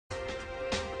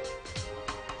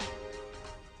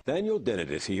Daniel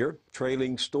Dennett is here,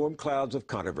 trailing storm clouds of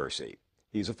controversy.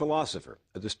 He's a philosopher,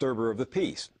 a disturber of the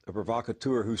peace, a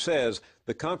provocateur who says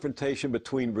the confrontation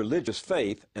between religious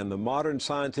faith and the modern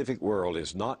scientific world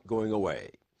is not going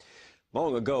away.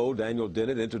 Long ago, Daniel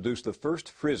Dennett introduced the first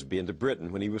Frisbee into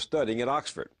Britain when he was studying at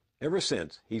Oxford. Ever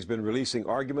since, he's been releasing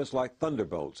arguments like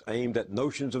thunderbolts aimed at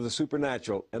notions of the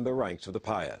supernatural and the ranks of the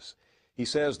pious. He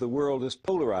says the world is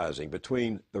polarizing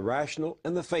between the rational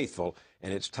and the faithful,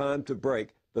 and it's time to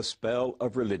break the spell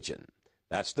of religion.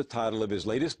 That's the title of his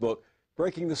latest book,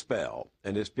 Breaking the Spell,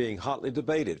 and it's being hotly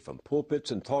debated from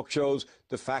pulpits and talk shows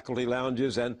to faculty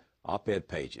lounges and op-ed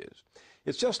pages.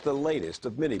 It's just the latest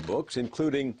of many books,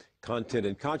 including Content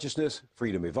and Consciousness,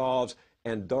 Freedom Evolves,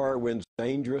 and Darwin's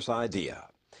Dangerous Idea.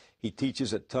 He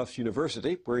teaches at Tufts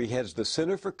University, where he heads the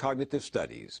Center for Cognitive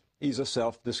Studies. He's a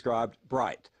self-described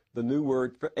bright, the new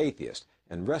word for atheist,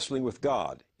 and wrestling with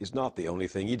God is not the only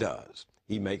thing he does.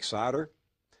 He makes cider,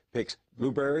 picks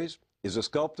blueberries, is a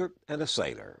sculptor, and a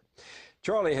sailor.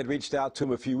 Charlie had reached out to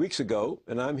him a few weeks ago,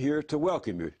 and I'm here to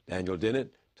welcome you, Daniel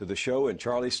Dennett, to the show in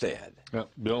Charlie's stead.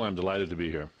 Bill, I'm delighted to be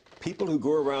here. People who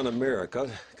go around America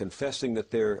confessing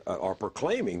that or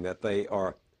proclaiming that they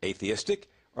are atheistic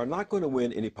are not going to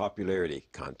win any popularity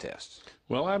contests.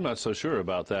 Well, I'm not so sure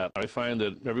about that. I find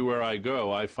that everywhere I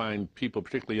go, I find people,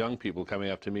 particularly young people, coming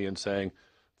up to me and saying,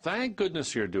 "Thank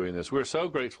goodness you're doing this. We're so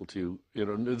grateful to you." You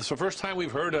know, it's the first time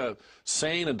we've heard a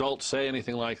sane adult say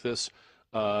anything like this.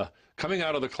 Coming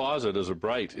out of the closet as a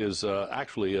bright is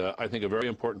actually, I think, a very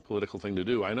important political thing to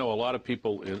do. I know a lot of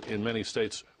people in many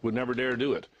states would never dare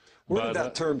do it. Where did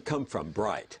that term come from,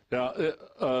 bright? A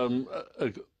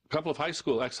couple of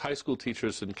ex-high school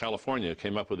teachers in California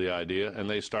came up with the idea, and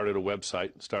they started a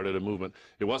website, started a movement.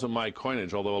 It wasn't my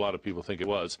coinage, although a lot of people think it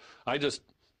was. I just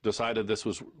decided this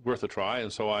was worth a try,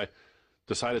 and so I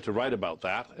decided to write about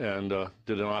that and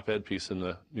did an op-ed piece in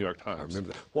the New York Times. I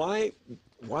remember that.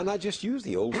 Why not just use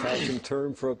the old-fashioned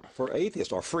term for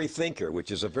atheist, or free thinker,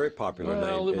 which is a very popular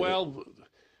name? Well,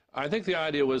 I think the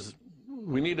idea was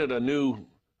we needed a new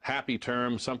happy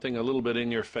term, something a little bit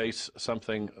in your face,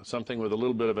 something with a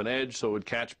little bit of an edge so it would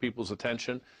catch people's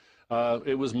attention.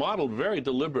 It was modeled very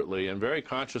deliberately and very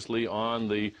consciously on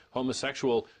the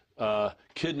homosexual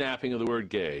kidnapping of the word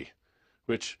gay,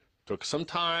 which took some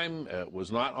time. It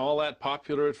was not all that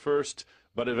popular at first,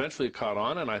 but eventually it caught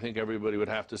on, and I think everybody would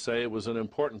have to say it was an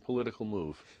important political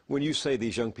move. When you say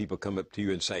these young people come up to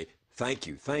you and say, thank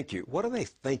you, what are they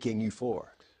thanking you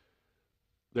for?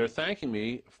 They're thanking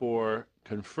me for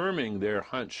confirming their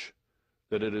hunch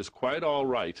that it is quite all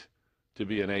right to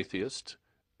be an atheist,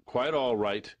 quite all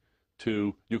right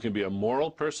you can be a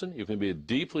moral person, you can be a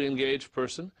deeply engaged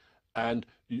person, and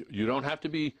you don't have to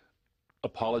be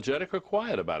apologetic or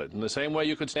quiet about it. In the same way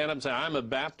you could stand up and say, I'm a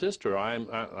Baptist, or I'm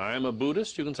a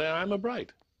Buddhist, you can say, I'm a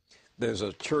bright. There's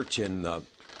a church in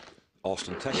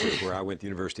Austin, Texas, where I went to the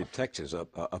University of Texas,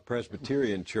 a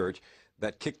Presbyterian church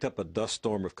that kicked up a dust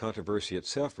storm of controversy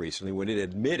itself recently when it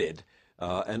admitted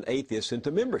an atheist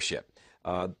into membership.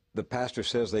 The pastor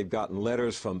says they've gotten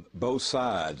letters from both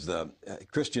sides. The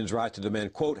Christians write to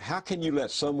demand, quote, "How can you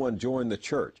let someone join the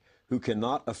church who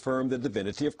cannot affirm the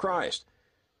divinity of Christ?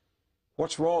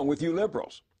 What's wrong with you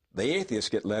liberals?" The atheists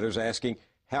get letters asking,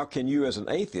 "How can you as an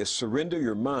atheist surrender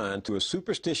your mind to a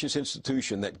superstitious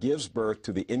institution that gives birth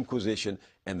to the Inquisition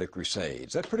and the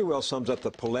Crusades?" That pretty well sums up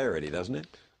the polarity, doesn't it?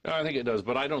 I think it does,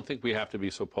 but I don't think we have to be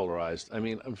so polarized. I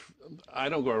mean, I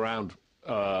don't go around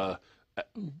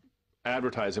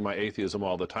advertising my atheism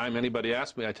all the time. Anybody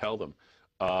asks me, I tell them.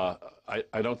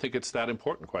 I don't think it's that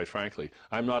important, quite frankly.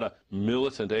 I'm not a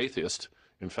militant atheist.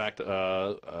 In fact,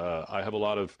 I have a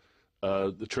lot of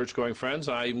the church-going friends.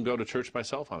 I even go to church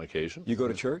myself on occasion. You go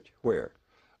to church? Where?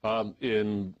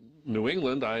 In New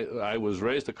England. I was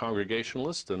raised a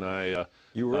Congregationalist, and I...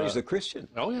 You were raised a Christian?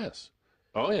 Oh, yes.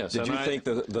 Oh, yes. Did you think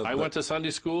I went to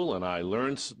Sunday school, and I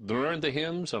learned the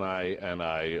hymns, and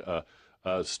I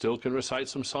still can recite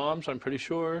some psalms, I'm pretty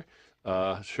sure.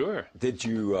 Sure. Did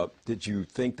you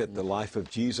think that the life of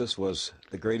Jesus was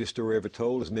the greatest story ever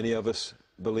told, as many of us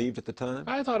believed at the time?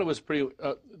 I thought it was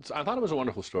I thought it was a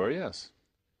wonderful story. Yes.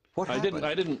 What happened?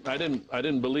 I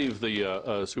didn't believe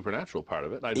the supernatural part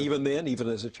of it. Even then, even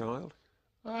as a child?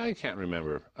 I can't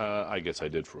remember. I guess I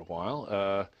did for a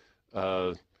while.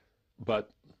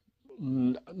 But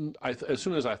as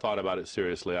soon as I thought about it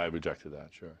seriously, I rejected that.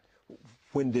 Sure.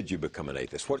 When did you become an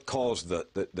atheist? What caused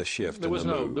the shift? There was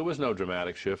no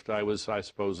dramatic shift. I was, I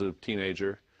suppose, a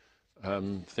teenager,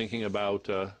 thinking about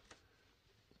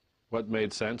what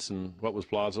made sense and what was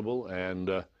plausible,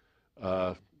 and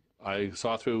I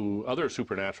saw through other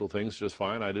supernatural things just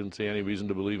fine. I didn't see any reason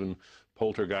to believe in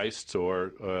poltergeists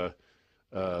or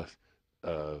uh,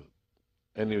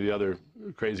 any of the other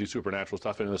crazy supernatural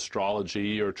stuff in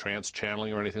astrology or trance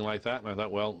channeling or anything like that. And I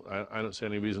thought, well, I don't see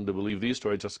any reason to believe these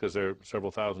stories just because they're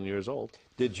several thousand years old.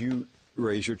 Did you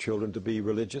raise your children to be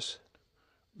religious?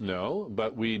 No,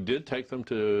 but we did take them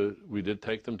to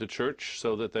church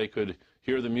so that they could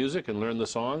hear the music and learn the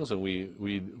songs. And we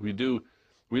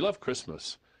love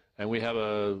Christmas, and we have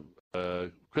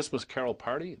a Christmas carol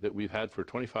party that we've had for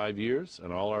 25 years,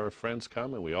 and all our friends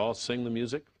come and we all sing the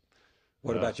music.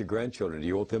 What about your grandchildren? Do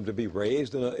you want them to be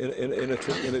raised in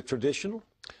a traditional?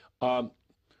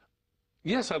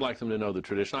 Yes, I'd like them to know the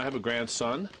tradition. I have a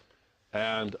grandson,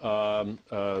 and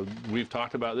we've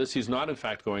talked about this. He's not, in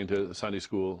fact, going to Sunday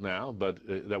school now, but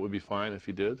that would be fine if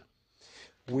he did.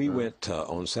 We went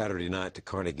on Saturday night to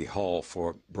Carnegie Hall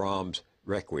for Brahms'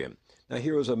 Requiem. Now,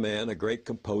 here was a man, a great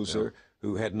composer,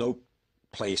 who had no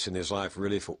place in his life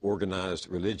really for organized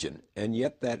religion, and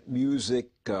yet that music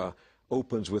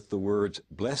opens with the words,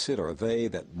 "Blessed are they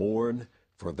that mourn,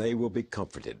 for they will be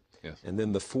comforted." Yes. And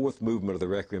then the fourth movement of the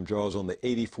Requiem draws on the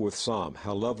 84th Psalm.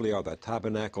 "How lovely are thy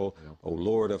tabernacle, O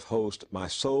Lord of hosts! My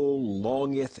soul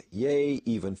longeth, yea,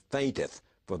 even fainteth,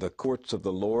 for the courts of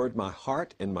the Lord. My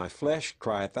heart and my flesh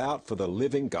crieth out for the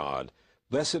living God.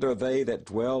 Blessed are they that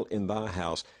dwell in thy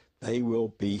house. They will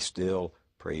be still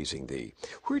praising thee."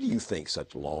 Where do you think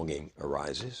such longing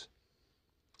arises?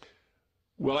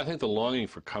 Well, I think the longing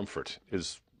for comfort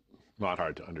is not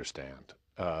hard to understand.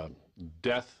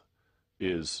 Death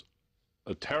is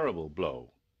a terrible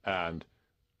blow, and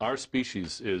our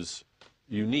species is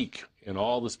unique in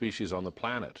all the species on the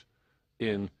planet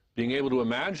in being able to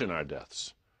imagine our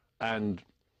deaths and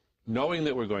knowing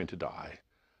that we're going to die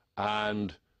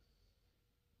and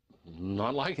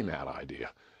not liking that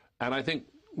idea. And I think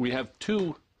we have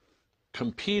two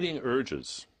competing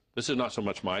urges. This is not so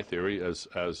much my theory as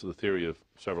the theory of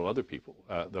several other people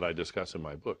that I discuss in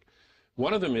my book.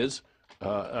 One of them is,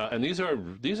 and these are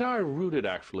rooted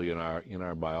actually in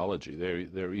our biology.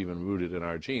 They're even rooted in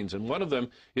our genes. And one of them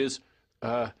is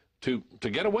to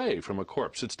get away from a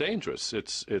corpse. It's dangerous.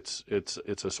 It's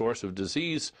a source of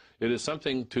disease. It is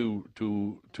something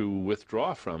to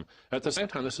withdraw from. At the same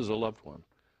time, this is a loved one,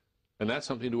 and that's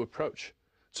something to approach.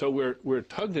 So we're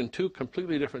tugged in two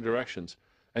completely different directions,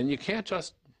 and you can't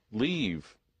just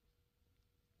leave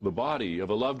the body of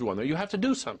a loved one there. You have to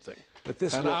do something.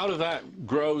 And out of that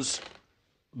grows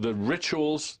the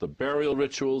rituals, the burial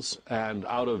rituals, and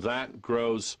out of that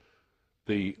grows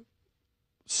the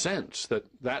sense that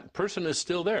that person is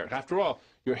still there. After all,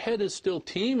 your head is still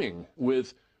teeming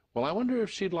with, well, I wonder if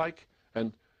she'd like,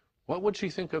 and what would she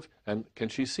think of, and can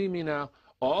she see me now?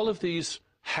 All of these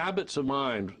habits of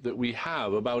mind that we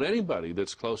have about anybody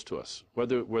that's close to us,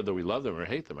 whether we love them or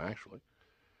hate them, actually.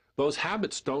 Those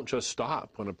habits don't just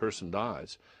stop when a person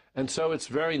dies. And so it's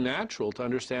very natural to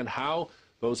understand how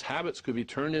those habits could be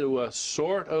turned into a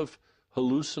sort of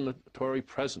hallucinatory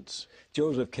presence.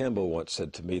 Joseph Campbell once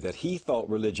said to me that he thought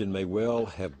religion may well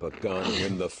have begun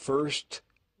when the first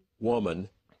woman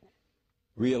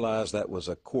realized that was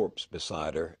a corpse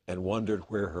beside her and wondered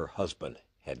where her husband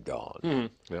had gone.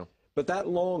 Mm-hmm. Yeah. But that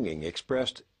longing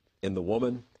expressed in the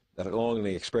woman, that longing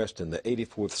expressed in the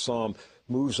 84th Psalm,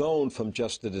 moves on from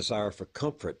just the desire for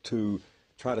comfort to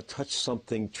try to touch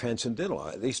something transcendental.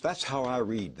 At least that's how I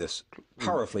read this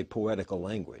powerfully poetical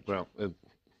language. Well,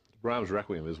 Brahms'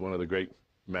 Requiem is one of the great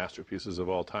masterpieces of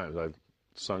all time. I've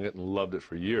sung it and loved it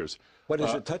for years. What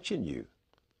does it touch in you?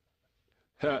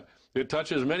 It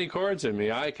touches many chords in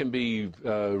me. I can be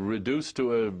reduced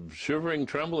to a shivering,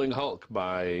 trembling hulk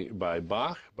by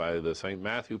Bach, by the St.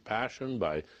 Matthew Passion,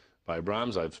 by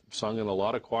Brahms. I've sung in a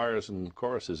lot of choirs and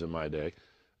choruses in my day,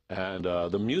 and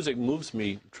the music moves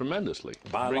me tremendously.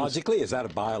 Biologically? Is that a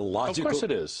biological? Of course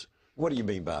it is. What do you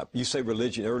mean by it? You say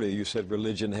religion, earlier you said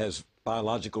religion has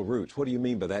biological roots. What do you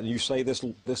mean by that? And you say this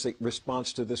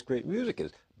response to this great music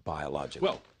is biological.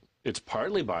 Well, it's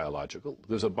partly biological.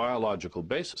 There's a biological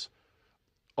basis.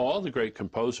 All the great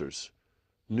composers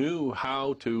knew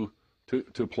how to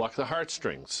pluck the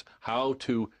heartstrings, how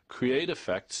to create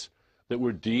effects that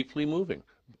were deeply moving.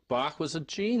 Bach was a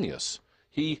genius.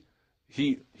 He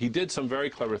did some very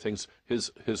clever things.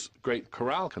 His great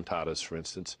chorale cantatas, for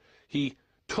instance, he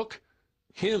took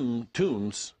hymn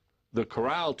tunes, the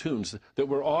chorale tunes that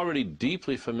were already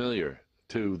deeply familiar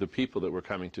to the people that were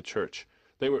coming to church.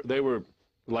 They were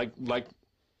like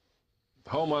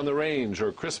Home on the Range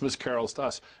or Christmas carols to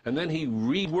us. And then he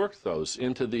reworked those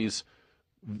into these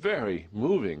very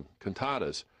moving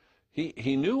cantatas.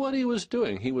 He knew what he was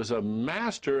doing. He was a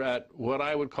master at what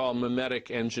I would call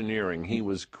mimetic engineering. He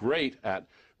was great at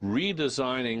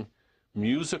redesigning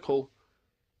musical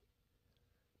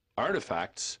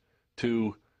artifacts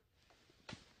to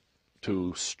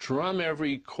strum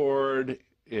every chord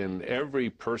in every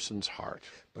person's heart.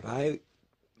 But I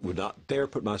would not dare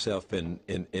put myself in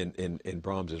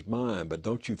Brahms's mind. But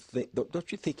don't you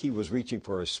think he was reaching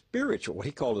for a spiritual, what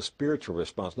he called a spiritual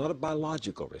response, not a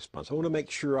biological response? I want to make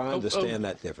sure I understand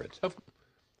that difference.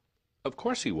 Of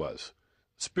course he was.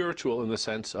 Spiritual in the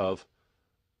sense of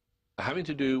having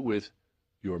to do with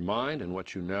your mind and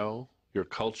what you know, your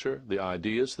culture, the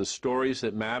ideas, the stories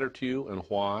that matter to you and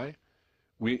why.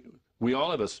 We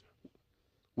all of us,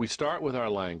 we start with our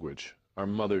language, our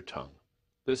mother tongue.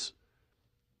 This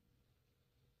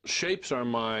shapes our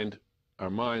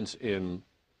minds in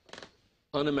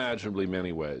unimaginably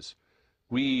many ways.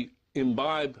 We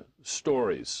imbibe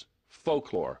stories,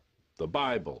 folklore, the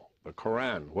Bible, the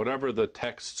Quran, whatever the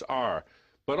texts are,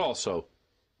 but also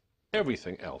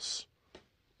everything else.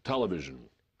 Television,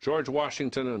 George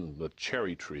Washington and the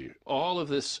cherry tree, all of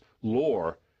this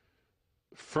lore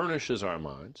furnishes our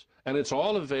minds, and it's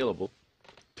all available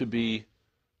to be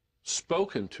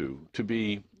spoken to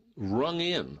be rung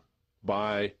in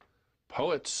by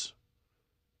poets,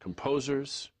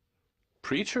 composers,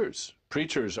 preachers.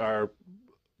 Preachers are,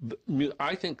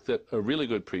 I think that a really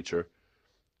good preacher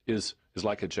is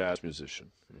like a jazz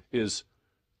musician, is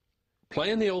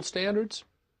playing the old standards,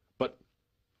 but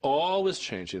always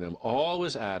changing them,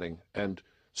 always adding, and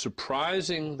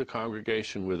surprising the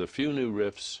congregation with a few new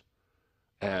riffs,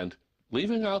 and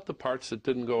leaving out the parts that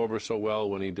didn't go over so well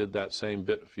when he did that same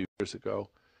bit a few years ago.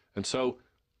 And so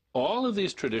all of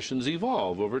these traditions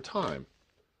evolve over time,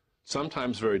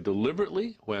 sometimes very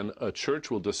deliberately, when a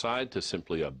church will decide to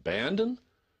simply abandon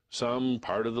some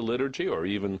part of the liturgy or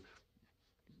even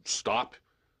stop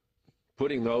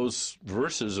putting those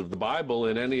verses of the Bible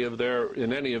in any of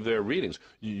their readings.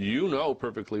 You know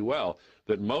perfectly well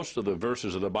that most of the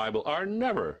verses of the Bible are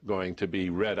never going to be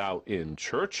read out in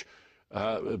church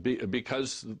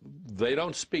because they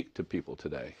don't speak to people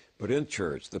today. But in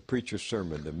church, the preacher's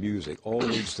sermon, the music, all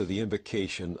leads to the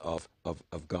invocation of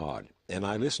God. And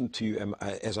I listen to you,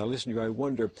 as I listen to you, I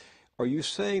wonder, are you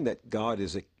saying that God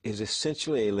is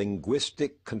essentially a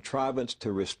linguistic contrivance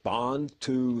to respond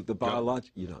to the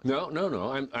biological?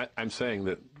 No. I'm saying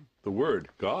that the word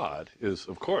God is,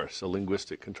 of course, a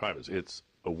linguistic contrivance. It's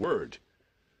a word.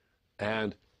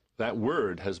 And that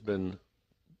word has been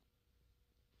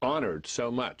honored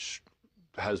so much,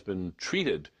 has been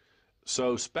treated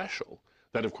so special,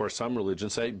 that of course some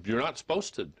religions say you're not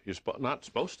supposed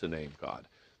to name God.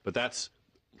 But that's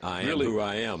I really am who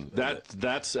I am.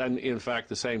 That's and in fact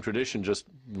the same tradition, just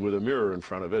with a mirror in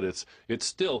front of it. It's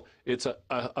still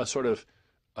a sort of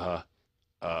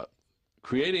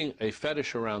creating a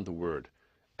fetish around the word,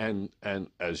 and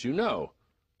as you know,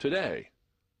 today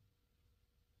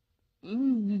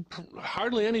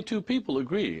hardly any two people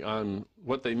agree on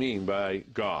what they mean by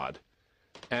God.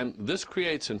 And this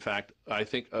creates, in fact, I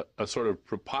think, a sort of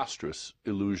preposterous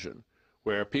illusion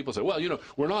where people say, well,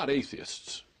 we're not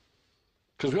atheists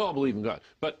because we all believe in God.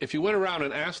 But if you went around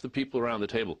and asked the people around the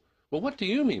table, well, what do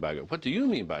you mean by God? What do you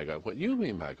mean by God? What do you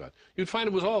mean by God? You'd find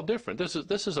it was all different. This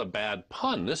is a bad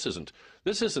pun. This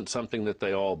isn't something that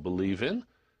they all believe in.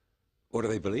 What do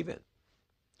they believe in?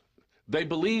 They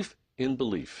believe in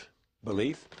belief.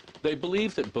 Belief? They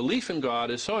believe that belief in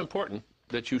God is so important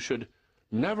that you should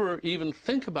never even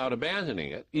think about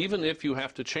abandoning it, even if you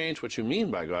have to change what you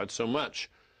mean by God so much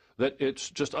that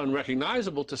it's just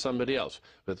unrecognizable to somebody else.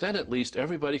 But then at least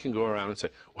everybody can go around and say,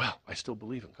 well, I still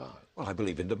believe in God. Well, I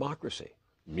believe in democracy.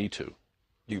 Me too.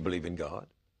 Do you believe in God?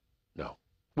 No.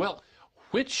 Well,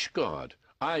 which God?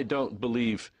 I don't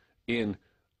believe in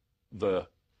the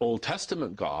Old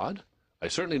Testament God. I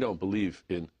certainly don't believe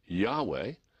in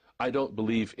Yahweh. I don't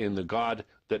believe in the God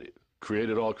that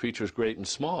created all creatures great and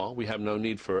small. We have no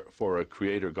need for a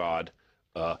creator God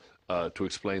to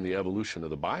explain the evolution of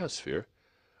the biosphere.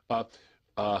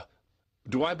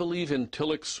 Do I believe in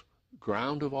Tillich's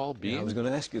ground of all being? Yeah, I was going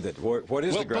to ask you that. What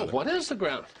is the ground? But what is the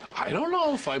ground? I don't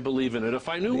know if I believe in it. If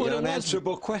I knew what it was. The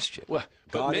unanswerable question. Well,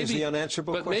 God is the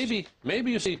unanswerable question. But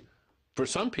maybe you see, for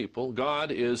some people,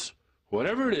 God is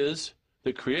whatever it is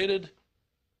that created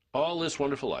all this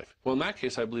wonderful life. Well, in that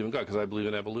case, I believe in God because I believe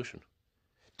in evolution.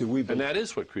 And that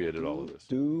is what created all of this.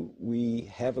 Do we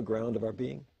have a ground of our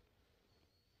being?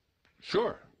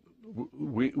 Sure.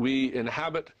 We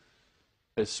inhabit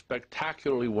a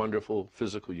spectacularly wonderful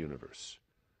physical universe.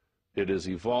 It has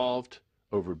evolved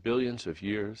over billions of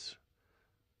years,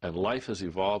 and life has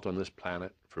evolved on this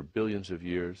planet for billions of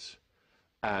years.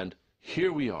 And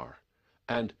here we are.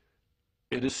 And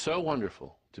it is so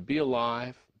wonderful to be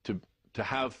alive, to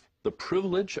have the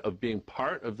privilege of being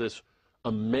part of this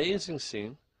amazing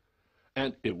scene.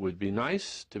 And it would be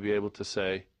nice to be able to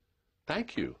say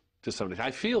thank you to somebody.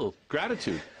 I feel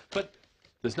gratitude, but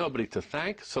there's nobody to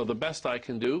thank, so the best I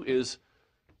can do is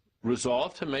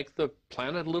resolve to make the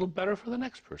planet a little better for the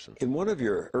next person. In one of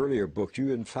your earlier books,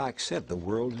 you in fact said the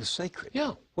world is sacred.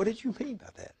 Yeah. What did you mean by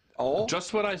that? All?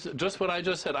 Just what I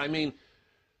just said. I mean,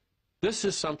 this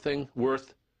is something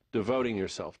worth devoting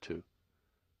yourself to.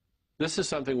 This is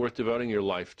something worth devoting your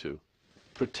life to.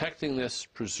 Protecting this,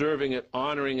 preserving it,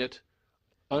 honoring it,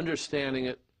 understanding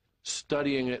it,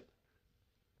 studying it,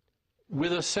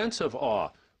 with a sense of awe.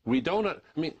 We don't, I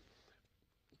mean,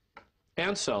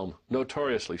 Anselm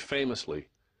notoriously, famously,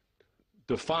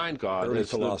 defined God early as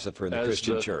philosopher in the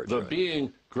Christian church, the right?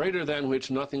 being greater than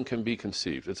which nothing can be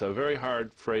conceived. It's a very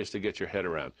hard phrase to get your head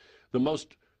around. The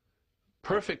most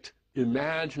perfect,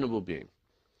 imaginable being.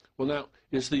 Well, now,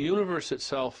 is the universe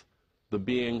itself the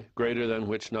being greater than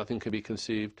which nothing can be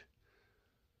conceived?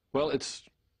 Well, it's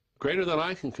greater than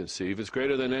I can conceive. It's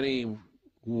greater than any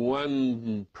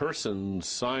one person,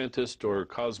 scientist or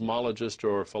cosmologist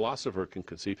or philosopher can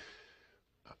conceive.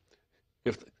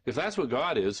 If that's what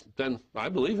God is, then I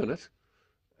believe in it,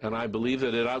 and I believe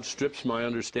that it outstrips my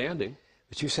understanding.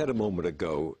 But you said a moment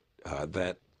ago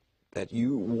that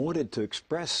you wanted to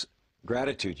express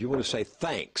gratitude. You want to say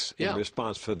thanks in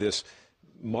response for this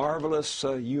marvelous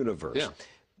universe. Yeah.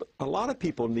 But a lot of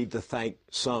people need to thank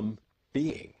some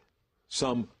being,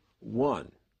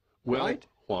 someone. Well, right?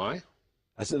 Why?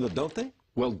 I said, don't they?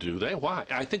 Well, do they? Why?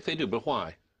 I think they do, but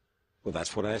why? Well,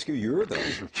 that's what I ask you. You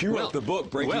wrote the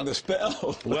book, Breaking the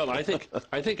Spell. Well, I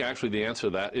think actually the answer to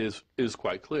that is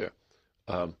quite clear.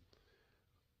 An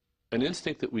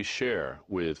instinct that we share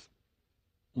with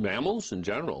mammals in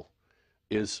general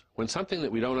is when something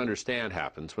that we don't understand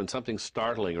happens, when something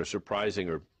startling or surprising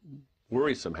or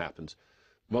worrisome happens,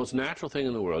 the most natural thing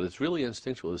in the world, it's really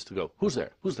instinctual, is to go, who's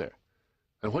there? Who's there?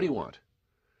 And what do you want?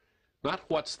 Not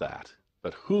what's that,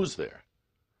 but who's there?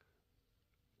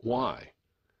 Why?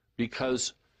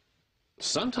 Because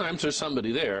sometimes there's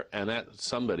somebody there, and that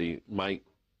somebody might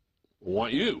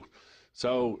want you.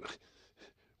 So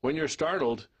when you're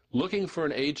startled, looking for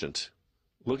an agent,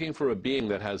 looking for a being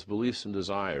that has beliefs and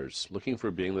desires, looking for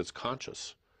a being that's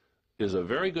conscious, is a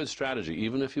very good strategy,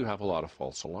 even if you have a lot of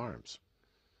false alarms.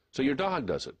 So your dog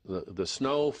does it. The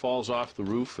snow falls off the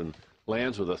roof and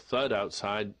lands with a thud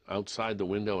outside the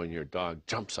window, and your dog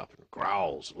jumps up and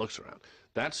growls and looks around.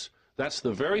 That's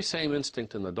the very same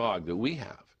instinct in the dog that we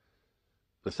have.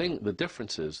 The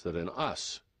difference is that in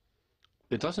us,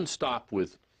 it doesn't stop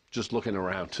with just looking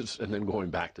around and then going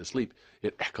back to sleep.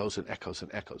 It echoes and echoes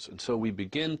and echoes. And so we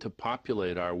begin to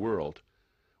populate our world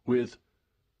with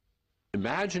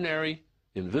imaginary,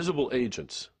 invisible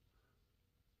agents.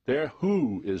 Their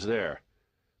who is there.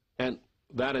 And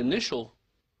that initial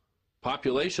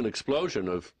population explosion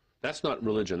of, that's not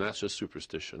religion, that's just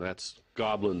superstition. That's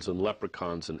goblins and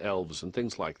leprechauns and elves and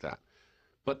things like that.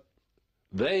 But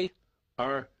they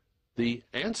are the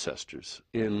ancestors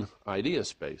in idea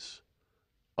space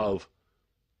of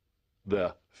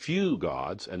the few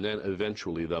gods, and then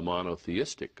eventually the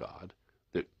monotheistic God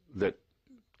that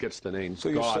gets the name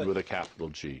God with a capital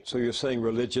G. So you're saying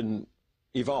religion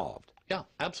evolved? Yeah,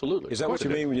 absolutely. Is that what you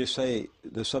mean when you say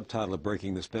the subtitle of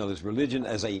Breaking the Spell is religion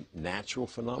as a natural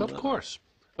phenomenon? Of course.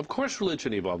 Of course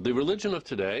religion evolved. The religion of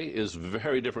today is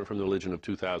very different from the religion of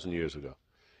 2,000 years ago.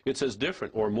 It's as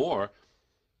different or more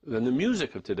than the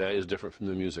music of today is different from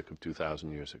the music of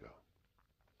 2,000 years ago.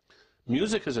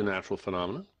 Music is a natural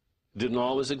phenomenon. It didn't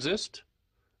always exist.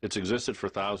 It's existed for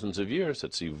thousands of years.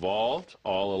 It's evolved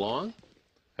all along.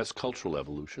 That's cultural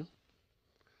evolution.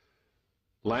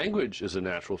 Language is a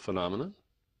natural phenomenon.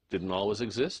 Didn't always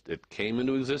exist. It came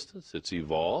into existence. It's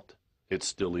evolved. It's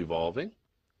still evolving.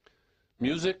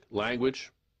 Music,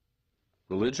 language,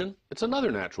 religion, it's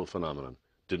another natural phenomenon.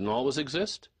 Didn't always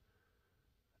exist.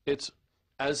 It's,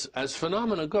 as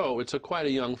phenomena go, it's quite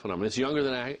a young phenomenon. It's younger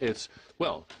than,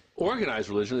 organized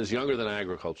religion is younger than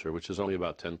agriculture, which is only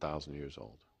about 10,000 years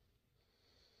old.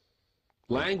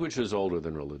 Language is older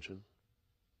than religion.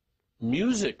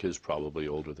 Music is probably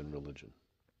older than religion.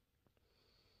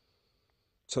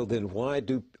 So then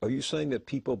are you saying that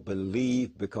people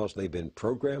believe because they've been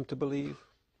programmed to believe?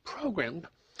 Programmed?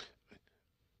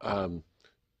 Do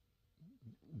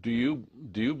you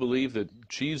believe that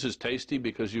cheese is tasty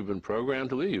because you've been programmed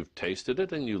to believe? You've tasted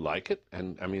it and you like it?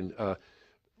 And I mean,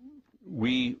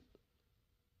 we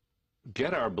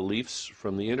get our beliefs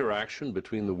from the interaction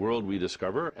between the world we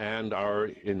discover and our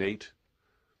innate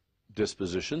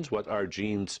dispositions, what our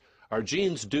genes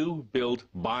do build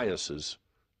biases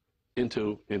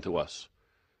into us.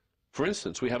 For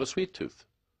instance, we have a sweet tooth.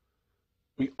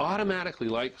 We automatically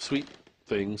like sweet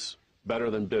things better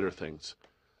than bitter things.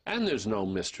 And there's no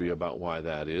mystery about why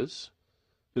that is.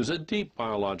 There's a deep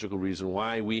biological reason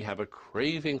why we have a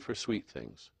craving for sweet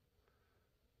things.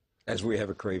 As we have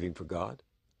a craving for God?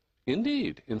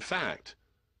 Indeed. In fact,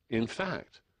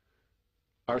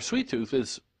 our sweet tooth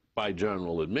is, by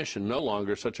general admission, no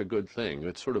longer such a good thing.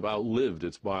 It's sort of outlived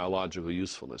its biological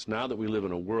usefulness. Now that we live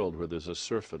in a world where there's a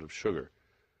surfeit of sugar,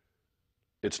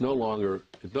 it no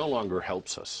longer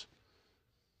helps us.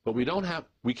 But we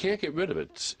can't get rid of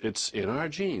it. It's in our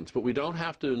genes, but we don't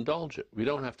have to indulge it. We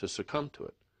don't have to succumb to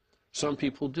it. Some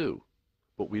people do,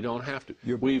 but we don't have to.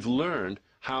 We've learned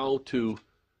how to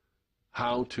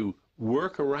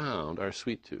work around our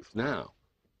sweet tooth. Now,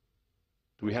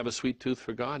 do we have a sweet tooth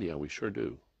for God? Yeah, we sure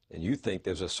do. And you think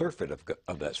there's a surfeit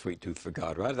of that sweet tooth for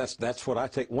God, right? That's what I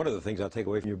take. One of the things I take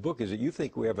away from your book is that you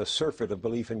think we have a surfeit of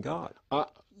belief in God.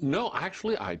 No,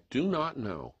 actually, I do not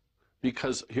know.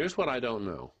 Because here's what I don't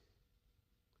know.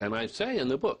 And I say in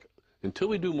the book, until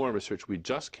we do more research, we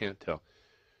just can't tell.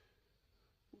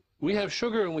 We have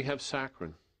sugar and we have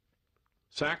saccharin.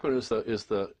 Saccharin is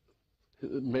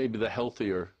maybe the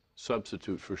healthier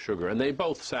substitute for sugar, and they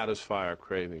both satisfy our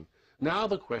craving. Now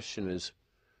the question is,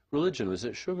 religion, is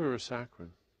it sugar or saccharin?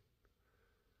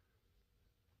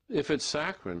 If it's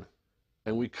saccharin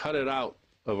and we cut it out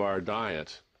of our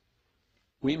diet,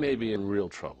 we may be in real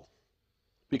trouble.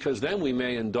 Because then we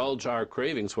may indulge our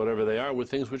cravings, whatever they are, with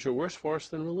things which are worse for us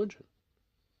than religion.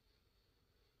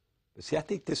 See, I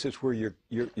think this is where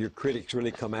your critics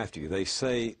really come after you. They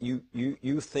say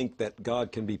you think that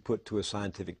God can be put to a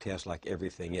scientific test like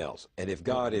everything else. And if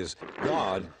God is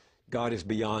God, God is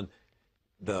beyond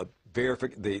the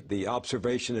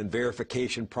observation and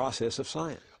verification process of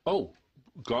science. Oh,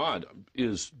 God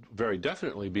is very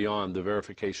definitely beyond the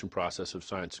verification process of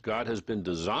science. God has been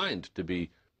designed to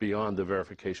be beyond the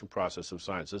verification process of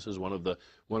science. This is one of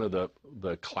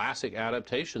the classic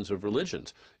adaptations of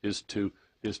religions, is to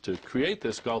create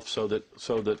this gulf so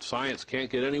that science can't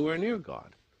get anywhere near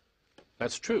God.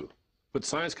 That's true, but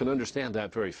science can understand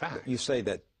that very fact. You say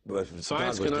that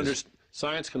science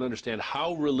can understand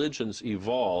how religions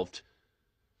evolved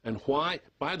and why.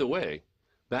 By the way,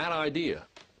 that idea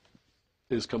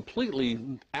is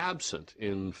completely absent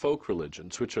in folk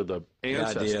religions, which are the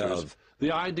ancestors.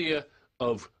 The idea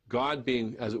of God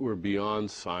being, as it were, beyond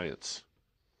science.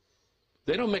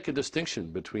 They don't make a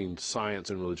distinction between science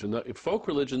and religion. In folk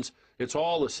religions, it's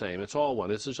all the same. It's all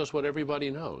one. This is just what everybody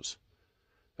knows.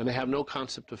 And they have no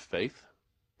concept of faith.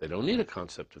 They don't need a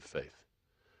concept of faith.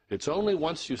 It's only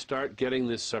once you start getting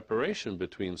this separation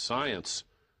between science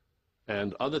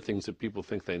and other things that people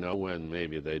think they know when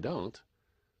maybe they don't,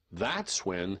 that's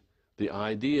when the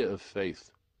idea of faith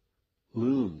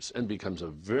looms and becomes a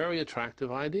very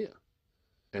attractive idea.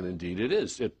 And indeed it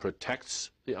is. It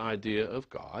protects the idea of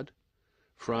God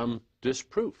from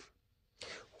disproof.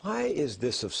 Why is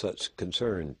this of such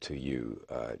concern to you,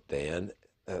 Dan?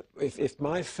 If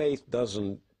my faith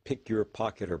doesn't pick your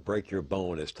pocket or break your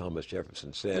bone, as Thomas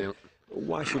Jefferson said, yeah,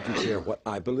 why should you care what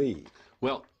I believe?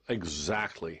 Well,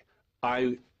 exactly.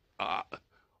 I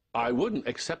wouldn't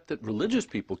accept that religious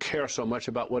people care so much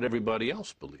about what everybody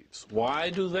else believes. Why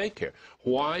do they care?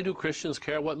 Why do Christians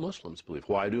care what Muslims believe?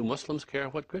 Why do Muslims care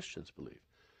what Christians believe?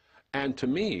 And to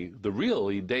me, the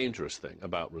really dangerous thing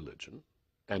about religion,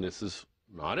 and this is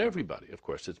not everybody, of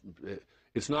course,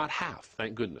 it's not half,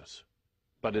 thank goodness,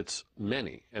 but it's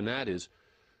many, and that is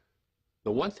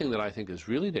the one thing that I think is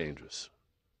really dangerous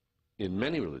in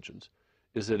many religions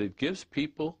is that it gives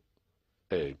people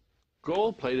a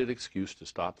gold-plated excuse to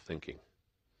stop thinking.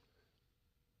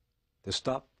 To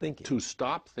stop thinking? To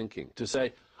stop thinking. To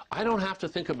say, I don't have to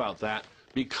think about that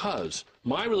because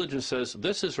my religion says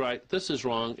this is right, this is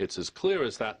wrong, it's as clear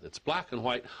as that, it's black and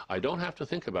white, I don't have to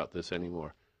think about this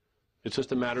anymore. It's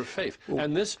just a matter of faith. Well,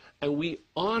 and we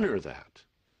honor that.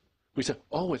 We say,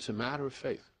 oh, it's a matter of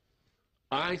faith.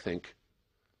 I think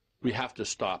we have to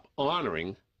stop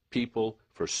honoring people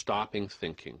for stopping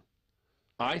thinking.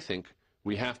 I think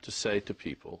we have to say to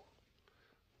people,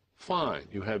 fine,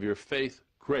 you have your faith,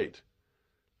 great.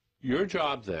 Your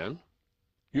job then,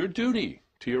 your duty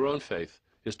to your own faith,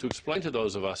 is to explain to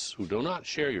those of us who do not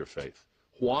share your faith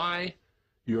why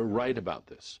you're right about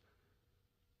this.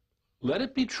 Let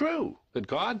it be true that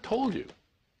God told you.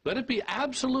 Let it be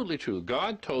absolutely true.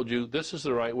 God told you this is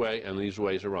the right way and these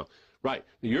ways are wrong. Right.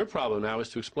 Your problem now is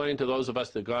to explain to those of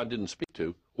us that God didn't speak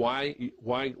to why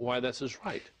this is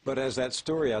right. But as that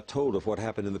story I told of what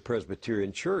happened in the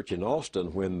Presbyterian Church in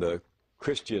Austin when the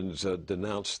Christians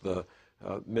denounced the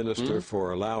minister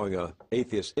for allowing an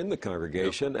atheist in the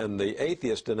congregation, and the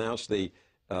atheist denounced the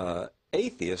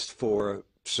atheist for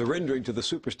surrendering to the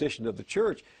superstition of the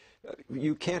church,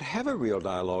 you can't have a real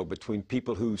dialogue between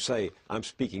people who say, I'm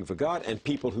speaking for God, and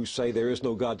people who say there is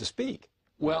no God to speak.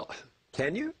 Well,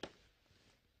 can you?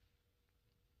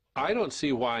 I don't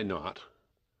see why not.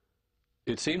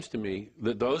 It seems to me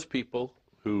that those people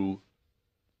who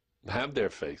have their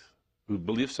faith, who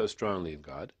believe so strongly in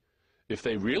God, if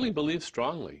they really believe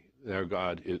strongly their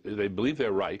God, they believe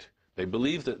they're right, they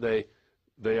believe that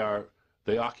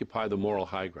they occupy the moral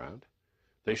high ground,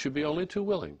 they should be only too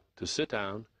willing to sit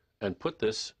down and put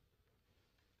this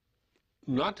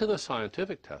not to the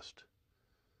scientific test,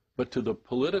 but to the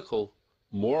political,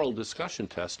 moral discussion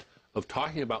test of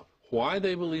talking about why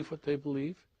they believe what they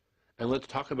believe. And let's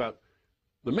talk about,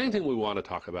 the main thing we want to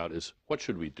talk about is what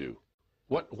should we do?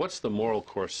 What's the moral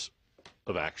course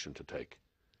of action to take?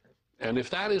 And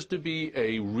if that is to be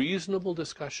a reasonable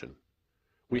discussion,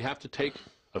 we have to take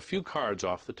a few cards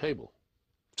off the table.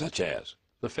 Such as?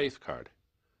 The faith card.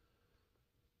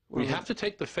 We have to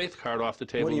take the faith card off the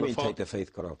table. What do you mean take the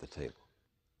faith card off the table?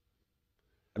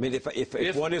 I mean,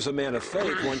 if one is a man of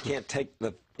faith, one can't take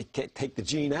the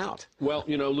gene out. Well,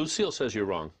 you know, Lucille says you're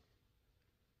wrong.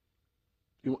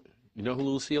 You know who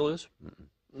Lucille is?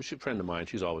 She's a friend of mine.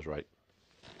 She's always right.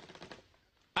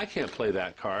 I can't play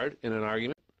that card in an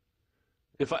argument.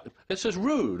 It's just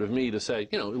rude of me to say,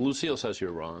 you know, Lucille says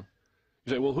you're wrong.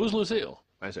 You say, well, who's Lucille?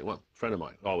 I say, well, friend of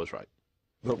mine, always right.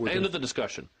 End of the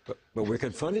discussion. But we're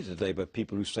confronted today by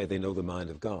people who say they know the mind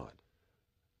of God.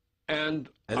 And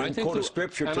I think quote a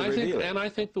scripture to reveal it. And I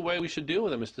think the way we should deal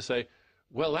with them is to say,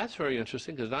 well, that's very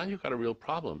interesting, because now you've got a real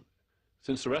problem.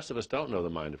 Since the rest of us don't know the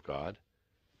mind of God,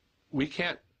 we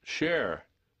can't share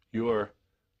your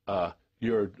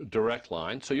direct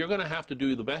line, so you're going to have to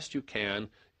do the best you can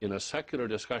in a secular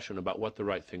discussion about what the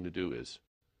right thing to do is.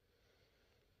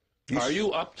 Are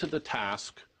you up to the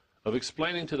task of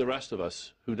explaining to the rest of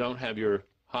us who don't have your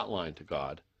hotline to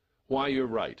God why you're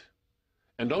right?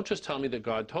 And don't just tell me that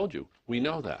God told you. We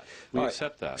know that. We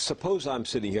accept that. Suppose I'm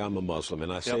sitting here, I'm a Muslim,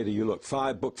 and I say to you, look,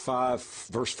 Book 5,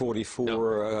 verse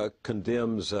 44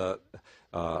 condemns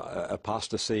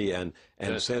apostasy and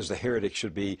says the heretic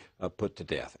should be put to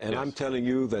death. And I'm telling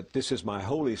you that this is my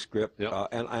holy script,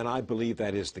 and I believe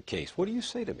that is the case. What do you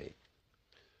say to me?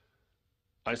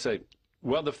 I say,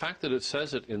 well, the fact that it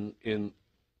says it in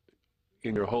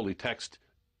your holy text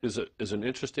is an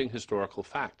interesting historical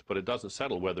fact, but it doesn't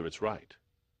settle whether it's right.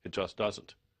 It just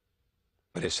doesn't.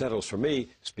 But it settles for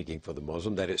me, speaking for the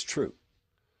Muslim, that it's true.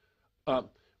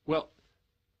 Well,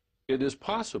 it is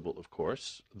possible, of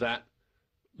course, that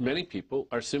many people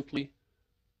are simply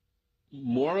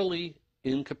morally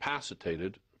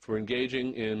incapacitated for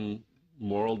engaging in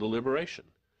moral deliberation.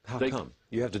 How come?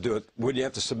 You have to do it. Would you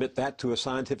have to submit that to a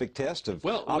scientific test of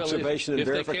observation and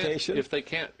verification? If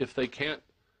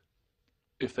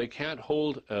they can't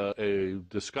hold a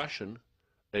discussion,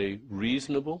 a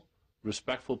reasonable,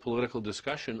 respectful political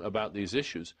discussion about these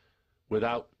issues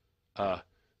without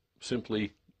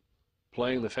simply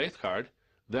playing the faith card,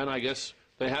 then I guess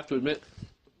they have to admit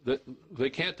that they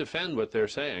can't defend what they're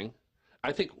saying.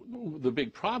 I think the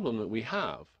big problem that we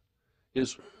have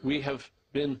is we have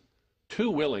been too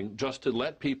willing just to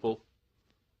let people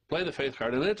play the faith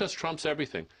card, and it just trumps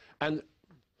everything. And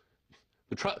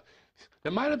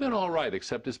it might have been all right,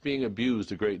 except it's being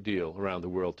abused a great deal around the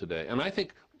world today. And I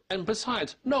think, and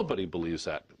besides, nobody believes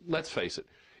that. Let's face it.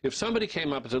 If somebody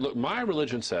came up and said, look, my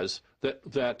religion says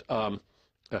that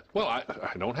well, I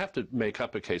don't have to make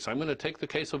up a case. I'm going to take the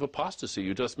case of apostasy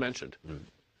you just mentioned.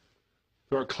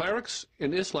 There are clerics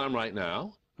in Islam right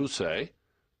now who say,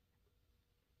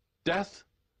 death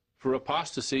for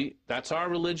apostasy, that's our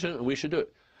religion, and we should do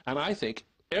it. And I think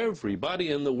everybody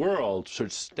in the world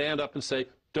should stand up and say,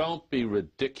 don't be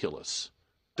ridiculous.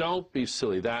 Don't be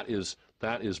silly. That is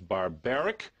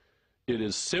barbaric. It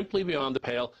is simply beyond the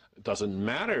pale. It doesn't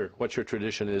matter what your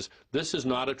tradition is. This is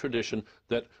not a tradition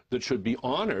that should be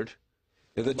honored.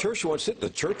 The church wants it. The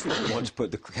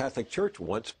Catholic Church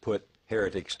once put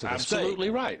heretics to the stake. Absolutely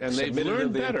right, and they've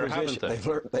learned better, haven't they?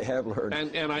 They have learned.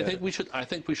 And I think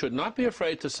we should not be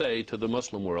afraid to say to the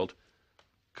Muslim world,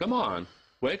 come on,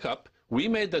 wake up. We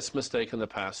made this mistake in the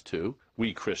past too,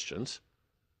 we Christians.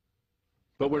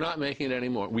 But we're not making it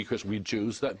anymore. We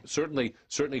Jews, that certainly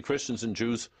Christians and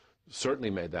Jews certainly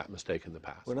made that mistake in the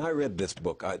past. When I read this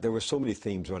book, there were so many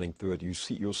themes running through it.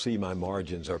 You'll see my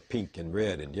margins are pink and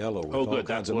red and yellow. Oh, good.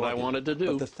 That's what I wanted to do.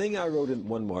 But the thing I wrote in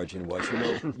one margin was,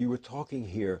 you were talking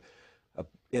here,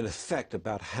 in effect,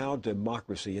 about how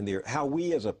democracy how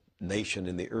we as a nation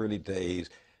in the early days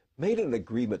made an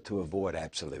agreement to avoid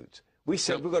absolutes. We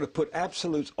said we're going to put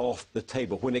absolutes off the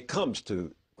table when it comes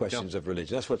to questions of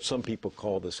religion. That's what some people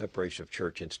call the separation of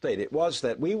church and state. It was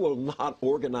that we will not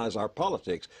organize our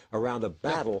politics around a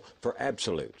battle for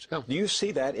absolutes. Do you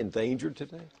see that endangered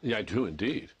today? Yeah, I do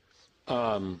indeed.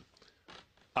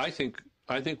 I think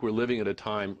we're living at a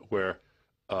time where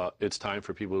it's time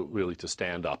for people really to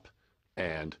stand up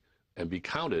and be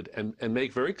counted and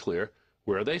make very clear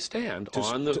where they stand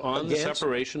on the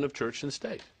separation of church and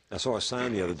state. I saw a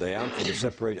sign the other day. I'm for the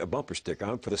separation, a bumper sticker.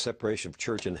 I'm for the separation of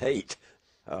church and hate.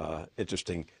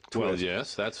 Interesting twist. Well,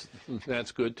 yes,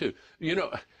 that's good too. You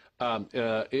know,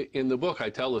 in the book I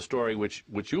tell the story which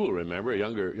you will remember,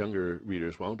 younger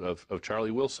readers won't, of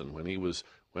Charlie Wilson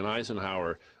when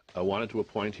Eisenhower wanted to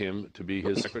appoint him to be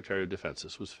his Secretary of Defense.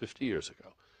 This was 50 years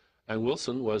ago, and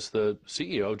Wilson was the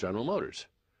CEO of General Motors,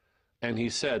 and he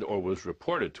said, or was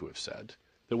reported to have said,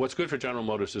 that what's good for General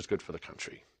Motors is good for the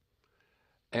country.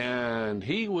 And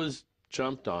he was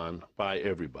jumped on by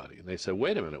everybody. And they said,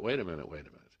 wait a minute.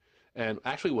 And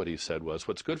actually what he said was,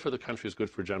 what's good for the country is good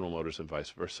for General Motors and vice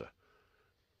versa.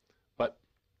 But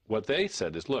what they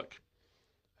said is, look,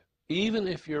 even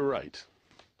if you're right,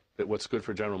 that what's good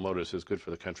for General Motors is good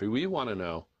for the country, we want to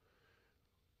know,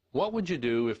 what would you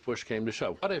do if push came to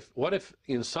shove? What if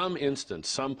in some instance,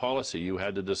 some policy you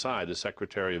had to decide as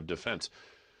Secretary of Defense,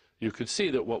 you could see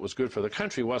that what was good for the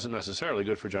country wasn't necessarily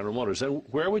good for General Motors. And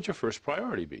where would your first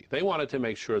priority be? They wanted to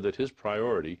make sure that his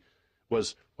priority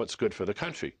was what's good for the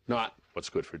country, not what's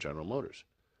good for General Motors.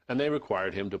 And they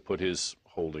required him to put his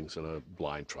holdings in a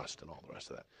blind trust and all the rest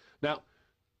of that. Now,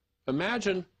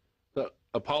 imagine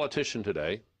a politician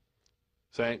today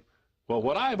saying, well,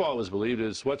 what I've always believed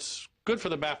is what's good for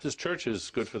the Baptist Church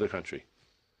is good for the country.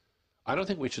 I don't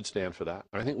think we should stand for that.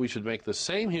 I think we should make the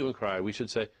same hue and cry. We should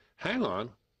say, hang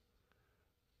on,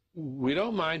 we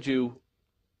don't mind you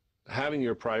having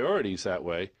your priorities that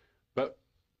way, but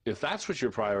if that's what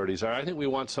your priorities are, I think we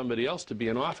want somebody else to be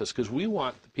in office, because we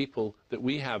want the people that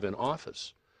we have in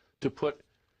office to put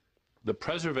the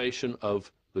preservation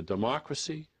of the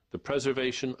democracy, the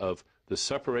preservation of the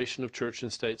separation of church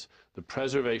and states, the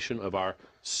preservation of our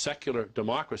secular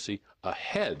democracy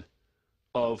ahead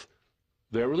of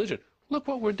their religion. Look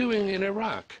what we're doing in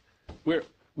Iraq. We're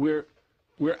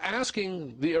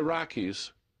asking the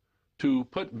Iraqis to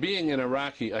put being an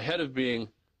Iraqi ahead of being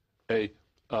a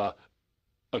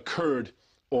Kurd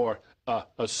or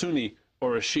a Sunni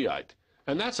or a Shiite.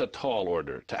 And that's a tall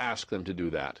order to ask them to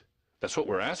do that. That's what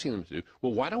we're asking them to do.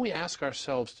 Well, why don't we ask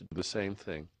ourselves to do the same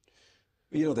thing?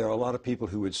 You know, there are a lot of people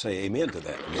who would say amen to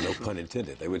that. I mean, no pun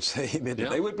intended. They would say amen to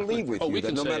that. They would believe with you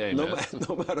that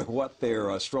no matter what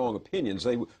their strong opinions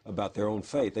about their own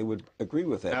faith, they would agree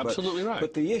with that. Absolutely right.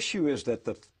 But the issue is that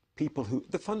the people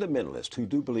the fundamentalists who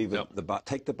do believe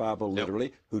take the Bible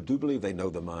literally, who do believe they know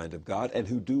the mind of God, and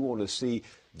who do want to see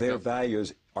their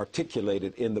values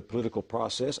articulated in the political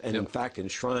process and, in fact,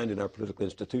 enshrined in our political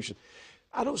institution,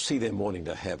 I don't see them wanting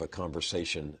to have a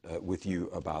conversation with you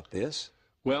about this.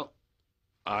 Well,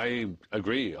 I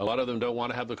agree. A lot of them don't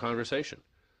want to have the conversation.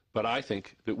 But I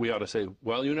think that we ought to say,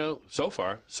 well, you know, so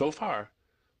far,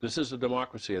 this is a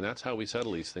democracy, and that's how we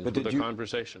settle these things, with a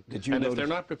conversation. And if they're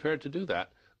not prepared to do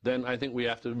that, then I think we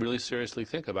have to really seriously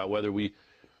think about whether we,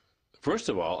 first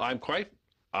of all,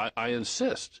 I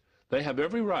insist they have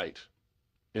every right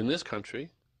in this country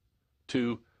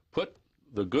to put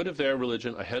the good of their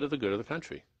religion ahead of the good of the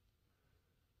country.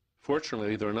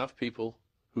 Fortunately, there are enough people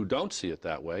who don't see it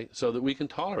that way so that we can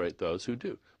tolerate those who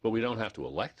do, but we don't have to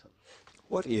elect them.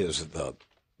 What is the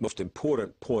most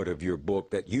important point of your book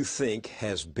that you think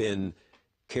has been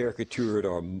caricatured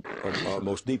or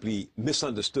most deeply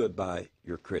misunderstood by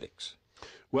your critics?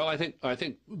 Well, I think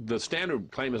the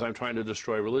standard claim is I'm trying to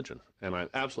destroy religion, and I'm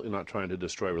absolutely not trying to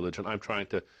destroy religion. I'm trying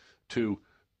to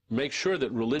make sure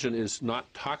that religion is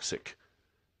not toxic.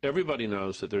 Everybody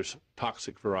knows that there's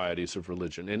toxic varieties of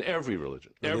religion in every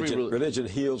religion. Religion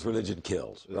heals, religion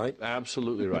kills, right?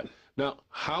 Absolutely right. Now,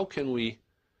 how can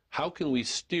we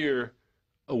steer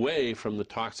away from the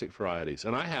toxic varieties?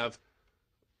 And I have,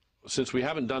 since we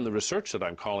haven't done the research that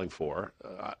I'm calling for,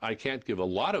 I can't give a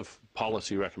lot of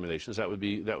policy recommendations. That would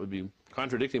be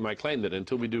contradicting my claim that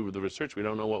until we do the research, we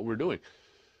don't know what we're doing.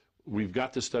 We've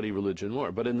got to study religion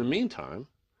more. But in the meantime,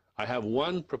 I have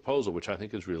one proposal which I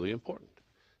think is really important.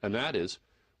 And that is,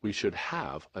 we should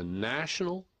have a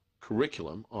national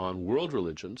curriculum on world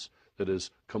religions that is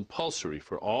compulsory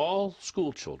for all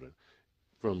school children,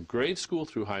 from grade school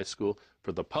through high school,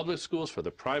 for the public schools, for the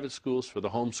private schools, for the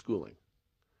homeschooling.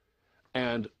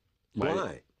 And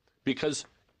why? Because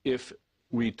if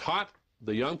we taught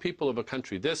the young people of a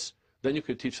country this, then you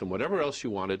could teach them whatever else you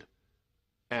wanted,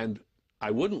 and I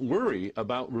wouldn't worry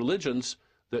about religions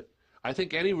that I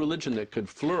think any religion that could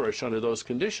flourish under those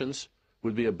conditions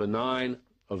would be a benign,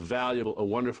 a valuable, a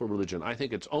wonderful religion. I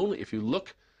think it's only, if you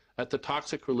look at the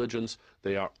toxic religions,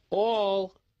 they are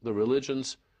all the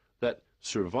religions that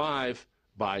survive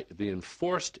by the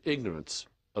enforced ignorance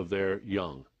of their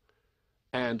young.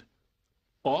 And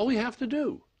all we have to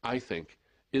do, I think,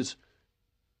 is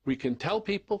we can tell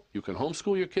people, you can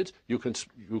homeschool your kids, you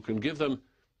can give them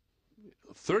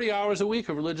 30 hours a week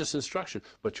of religious instruction,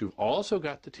 but you've also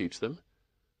got to teach them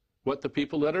what the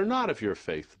people that are not of your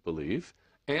faith believe,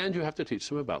 and you have to teach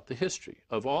them about the history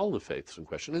of all the faiths in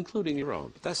question, including your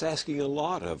own. That's asking a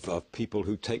lot of people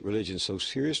who take religion so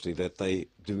seriously that they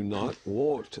do not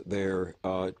want their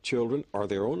children or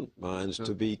their own minds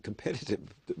to be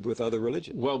competitive with other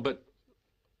religions. Well, but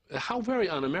how very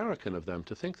un-American of them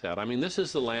to think that. I mean, this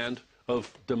is the land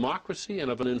of democracy and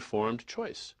of an informed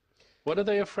choice. What are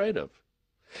they afraid of?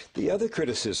 The other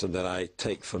criticism that I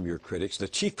take from your critics, the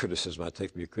chief criticism I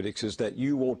take from your critics, is that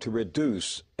you want to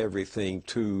reduce everything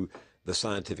to the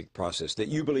scientific process, that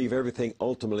you believe everything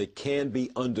ultimately can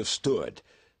be understood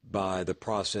by the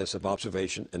process of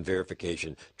observation and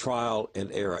verification, trial and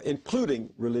error,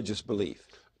 including religious belief.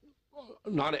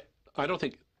 I don't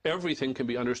think everything can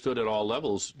be understood at all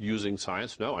levels using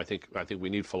science. No, I think we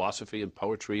need philosophy and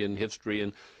poetry and history,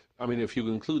 and I mean, if you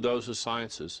include those as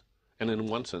sciences, and in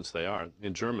one sense they are.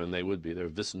 In German they would be. They're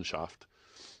Wissenschaft.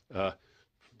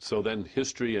 So then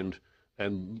history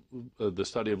and the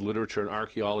study of literature and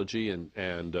archaeology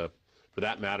and for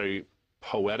that matter,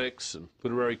 poetics and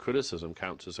literary criticism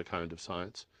counts as a kind of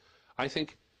science. I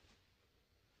think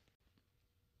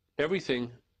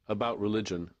everything about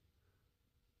religion,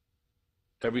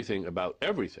 everything about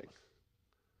everything,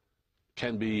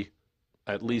 can be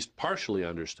at least partially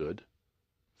understood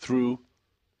through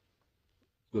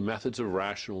the methods of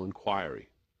rational inquiry.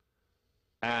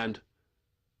 And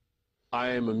I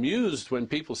am amused when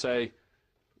people say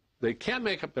they can't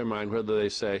make up their mind whether they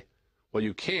say, well,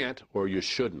 you can't or you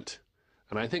shouldn't.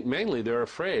 And I think mainly they're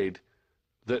afraid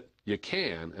that you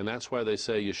can, and that's why they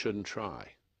say you shouldn't try.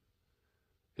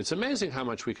 It's amazing how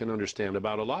much we can understand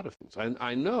about a lot of things.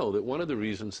 I know that one of the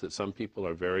reasons that some people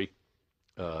are very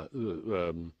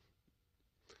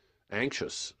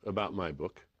anxious about my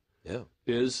book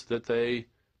is that they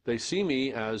see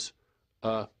me as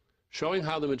showing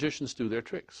how the magicians do their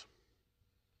tricks.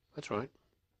 That's right.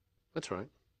 That's right.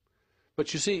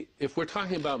 But you see, if we're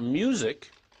talking about music,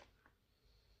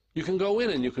 you can go in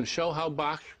and you can show how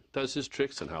Bach does his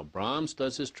tricks and how Brahms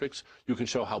does his tricks. You can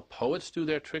show how poets do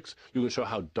their tricks. You can show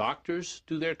how doctors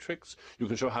do their tricks. You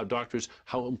can show how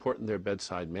how important their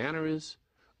bedside manner is.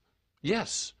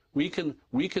 Yes, we can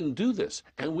do this,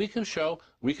 and we can show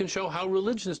how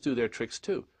religions do their tricks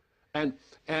too.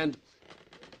 And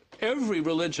every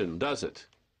religion does it.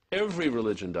 Every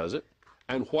religion does it.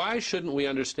 And why shouldn't we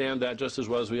understand that just as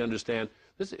well as we understand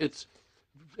this?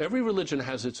 Every religion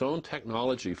has its own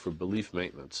technology for belief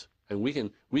maintenance. And we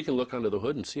can look under the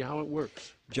hood and see how it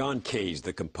works. John Cage,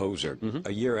 the composer,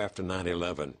 a year after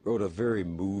 9/11, wrote a very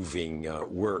moving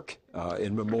work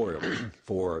in memorial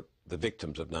for the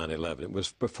victims of 9/11. It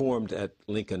was performed at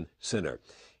Lincoln Center.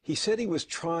 He said he was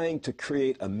trying to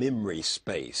create a memory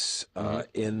space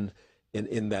in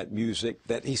that music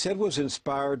that he said was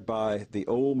inspired by the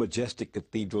old majestic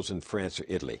cathedrals in France or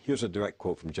Italy. Here's a direct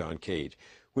quote from John Cage.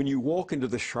 When you walk into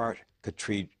the Chartres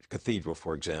Cathedral,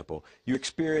 for example, you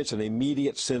experience an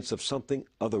immediate sense of something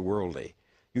otherworldly.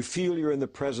 You feel you're in the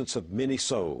presence of many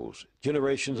souls,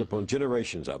 generations upon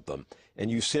generations of them,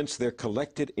 and you sense their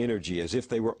collected energy as if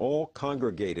they were all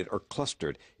congregated or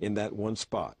clustered in that one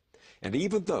spot. And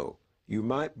even though you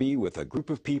might be with a group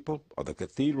of people or the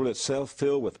cathedral itself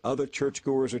filled with other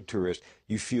churchgoers or tourists,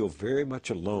 you feel very much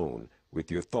alone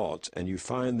with your thoughts, and you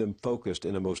find them focused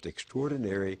in a most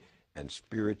extraordinary and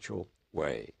spiritual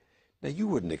way. Now, you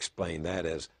wouldn't explain that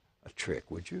as a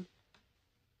trick, would you?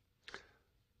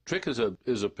 Trick is a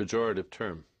pejorative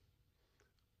term.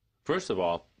 First of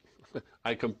all,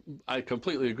 I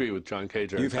completely agree with John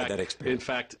Cage. You've had that experience. In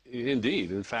fact,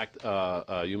 indeed. In fact,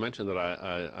 you mentioned that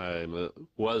I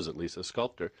was at least a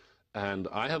sculptor, and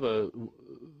I have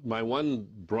my one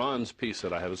bronze piece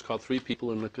that I have is called 3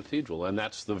 People in the Cathedral, and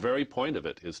that's the very point of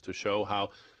it, is to show how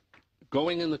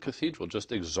going in the cathedral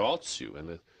just exalts you,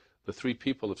 and the 3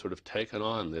 people have sort of taken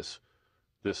on this,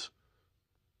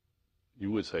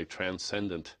 you would say,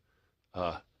 transcendent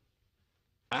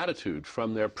attitude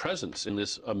from their presence in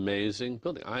this amazing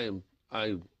building. I am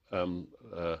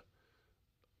a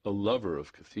lover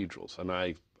of cathedrals, and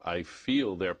I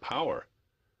feel their power.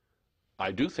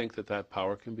 I do think that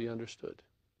power can be understood.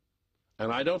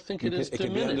 And I don't think it is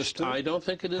diminished. I don't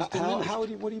think it is diminished.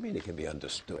 What do you mean it can be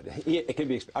understood? It can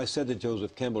be. I said to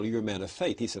Joseph Campbell, "You're a man of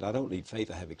faith." He said, "I don't need faith.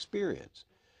 I have experience."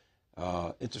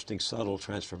 Interesting, subtle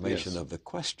transformation of the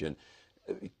question.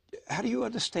 How do you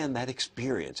understand that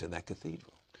experience in that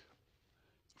cathedral?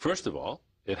 First of all,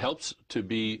 it helps to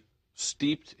be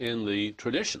steeped in the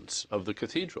traditions of the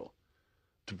cathedral,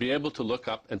 to be able to look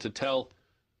up and to tell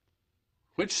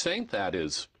which saint that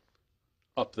is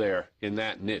up there in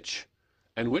that niche,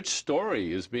 and which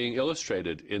story is being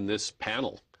illustrated in this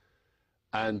panel,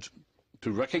 and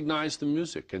to recognize the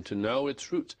music and to know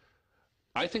its roots.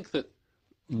 I think that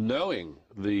knowing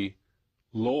the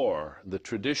lore, the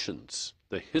traditions,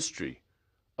 the history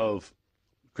of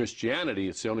Christianity,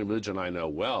 it's the only religion I know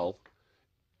well,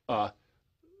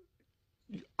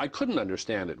 I couldn't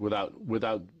understand it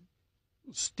without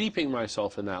steeping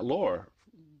myself in that lore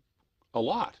a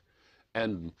lot.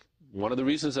 And one of the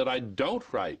reasons that I don't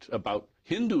write about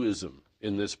Hinduism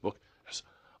in this book is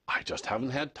I just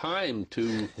haven't had time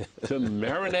to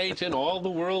marinate in all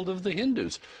the world of the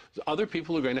Hindus. Other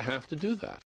people are going to have to do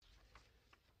that.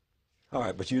 All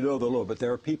right, but you know the Lord. But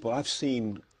there are people, I've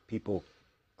seen people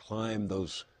climb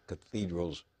those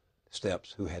cathedrals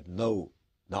steps who had no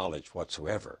knowledge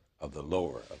whatsoever of the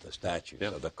lore, of the statues,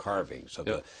 of the carvings, of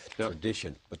the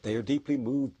tradition. But they are deeply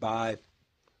moved by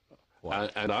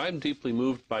what? And I'm deeply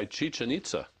moved by Chichen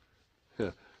Itza,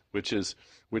 which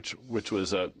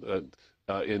was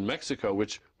in Mexico,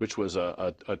 which was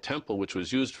a temple which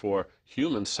was used for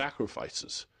human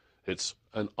sacrifices. It's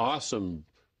an awesome,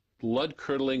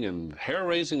 blood-curdling and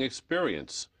hair-raising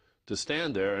experience to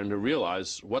stand there and to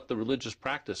realize what the religious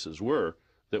practices were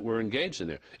that were engaged in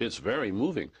there. It's very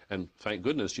moving, and thank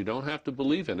goodness you don't have to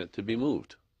believe in it to be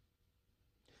moved.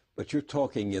 But you're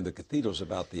talking in the cathedrals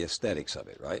about the aesthetics of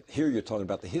it, right? Here you're talking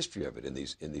about the history of it in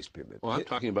these pyramids. Well, I'm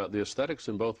talking about the aesthetics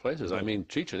in both places. I mean,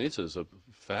 Chichen Itza is a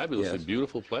fabulously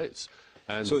beautiful place.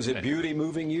 And, so is it beauty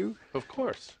moving you? Of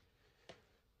course.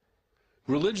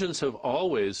 Religions have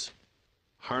always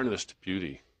harnessed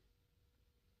beauty.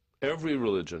 Every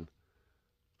religion,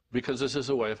 because this is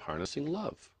a way of harnessing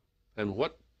love. And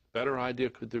what better idea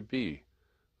could there be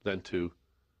than to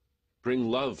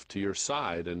bring love to your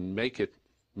side and make it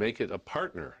a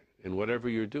partner in whatever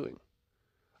you're doing?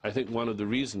 I think one of the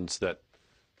reasons that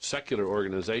secular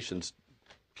organizations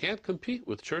can't compete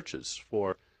with churches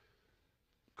for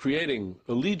creating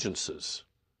allegiances,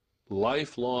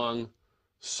 lifelong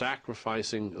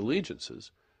sacrificing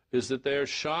allegiances, is that they're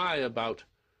shy about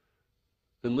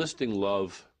enlisting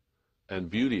love and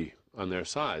beauty on their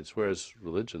sides, whereas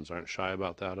religions aren't shy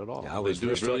about that at all. They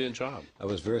do a brilliant job. I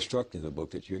was very struck in the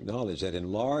book that you acknowledge that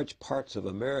in large parts of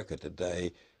America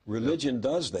today, religion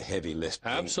does the heavy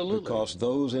lifting. Absolutely. Because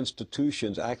those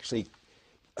institutions actually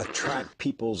attract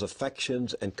people's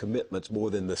affections and commitments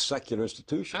more than the secular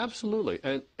institutions. Absolutely.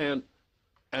 And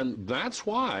that's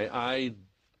why I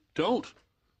don't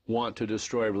want to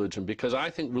destroy religion, because I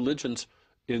think religions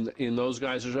in those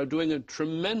guys are doing a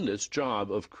tremendous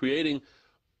job of creating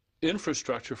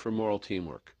infrastructure for moral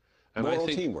teamwork. And moral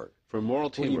teamwork? For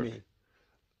moral teamwork. What do you mean?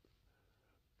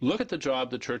 Look at the job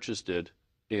the churches did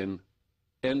in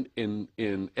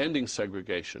ending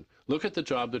segregation. Look at the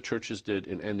job the churches did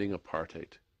in ending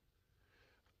apartheid.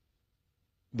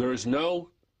 There is no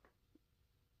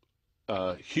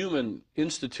human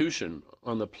institution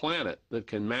on the planet that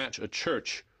can match a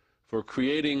church for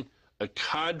creating a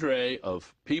cadre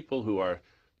of people who are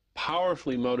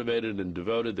powerfully motivated and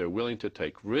devoted. They're willing to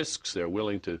take risks. They're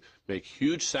willing to make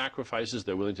huge sacrifices.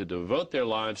 They're willing to devote their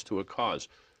lives to a cause.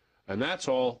 And that's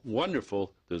all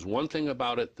wonderful. There's one thing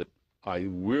about it that I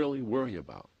really worry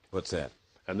about. What's that?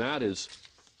 And that is,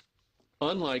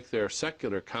 unlike their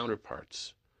secular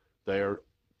counterparts, they are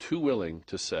too willing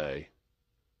to say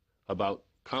about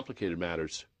complicated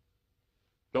matters,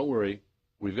 don't worry,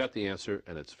 we've got the answer,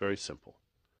 and it's very simple.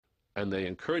 And they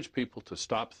encourage people to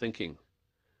stop thinking.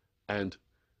 And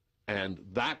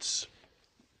that's,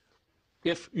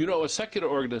 if, you know, a secular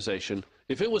organization,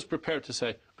 if it was prepared to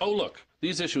say, oh, look,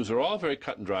 these issues are all very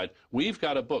cut and dried, we've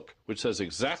got a book which says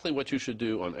exactly what you should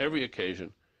do on every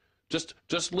occasion,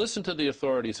 just listen to the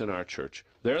authorities in our church.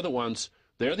 They're the ones,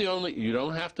 they're the only, you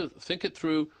don't have to think it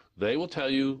through, they will tell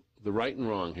you the right and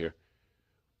wrong here.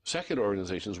 Secular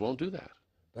organizations won't do that.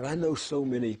 But I know so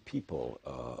many people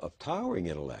of towering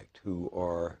intellect who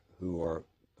are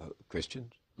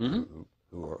Christians, who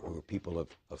are people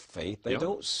of faith. They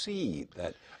don't see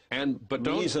that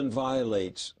reason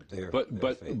violates their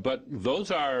faith. But those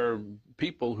are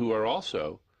people who are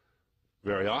also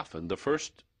very often the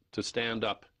first to stand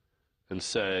up and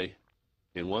say,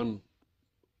 in one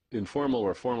informal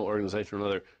or formal organization or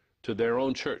another, to their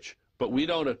own church, but we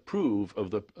don't approve of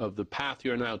the path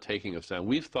you're now taking us down.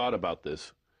 We've thought about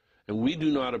this, and we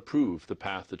do not approve the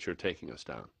path that you're taking us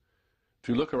down. If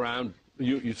you look around,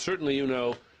 you certainly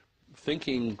know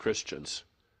thinking Christians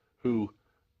who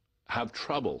have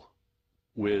trouble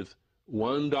with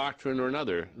one doctrine or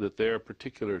another that their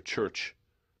particular church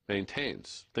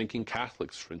maintains. Thinking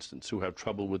Catholics, for instance, who have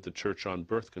trouble with the church on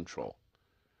birth control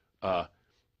or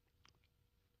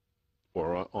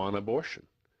on abortion.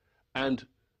 And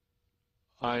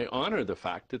I honor the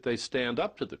fact that they stand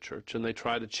up to the church and they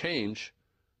try to change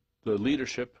the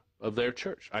leadership of their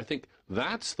church. I think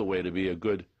that's the way to be a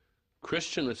good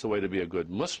Christian. It's the way to be a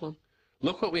good Muslim.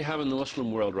 Look what we have in the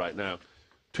Muslim world right now.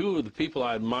 Two of the people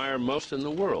I admire most in the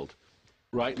world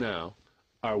right now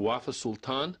are Wafa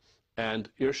Sultan and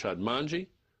Irshad Manji,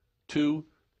 two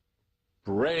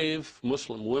brave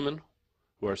Muslim women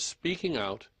who are speaking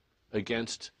out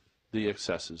against the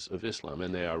excesses of Islam,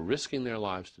 and they are risking their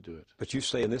lives to do it. But you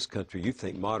say in this country you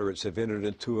think moderates have entered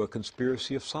into a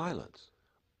conspiracy of silence.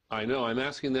 I know. I'm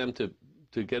asking them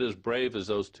to get as brave as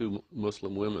those two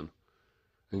Muslim women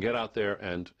and get out there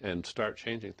and start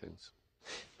changing things.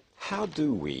 How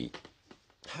do we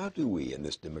in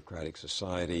this democratic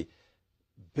society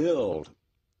build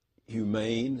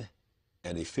humane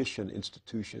and efficient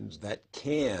institutions that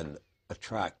can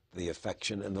attract the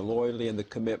affection and the loyalty and the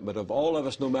commitment of all of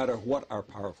us, no matter what our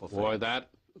powerful faith? Boy, that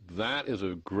is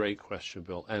a great question,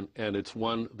 Bill, and it's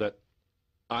one that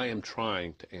I am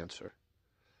trying to answer.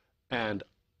 And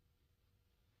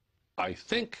I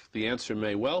think the answer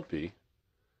may well be,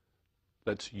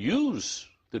 let's use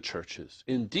the churches.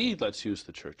 Indeed, let's use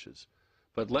the churches.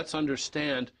 But let's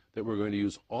understand that we're going to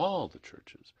use all the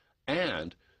churches.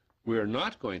 And we're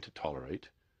not going to tolerate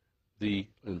the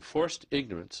enforced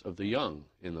ignorance of the young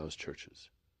in those churches.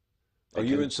 Are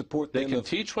you in support then? They can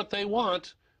teach what they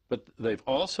want, but they've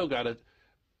also got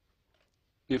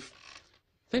to...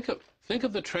 Think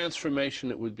of the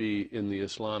transformation it would be in the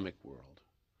Islamic world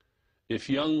if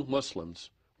young Muslims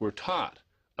were taught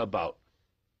about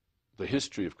the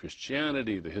history of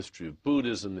Christianity, the history of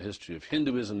Buddhism, the history of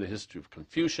Hinduism, the history of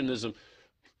Confucianism,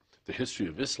 the history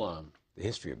of Islam. The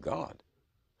history of God.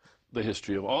 The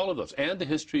history of all of those, and the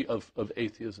history of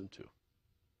atheism, too.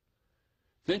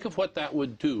 Think of what that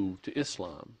would do to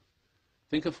Islam.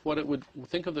 Think of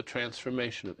the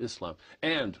transformation of Islam,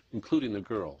 and including the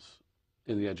girls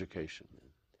in the education.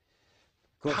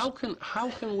 How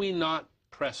can we not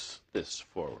press this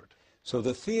forward? So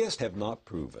the theists have not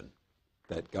proven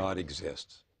that God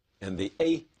exists, and the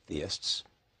atheists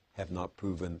have not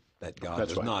proven that God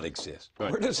does not exist.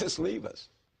 Right. Where does this leave us?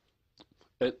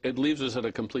 It leaves us at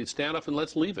a complete standoff, and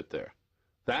let's leave it there.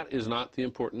 That is not the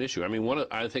important issue. I mean,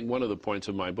 I think one of the points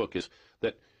of my book is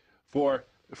that for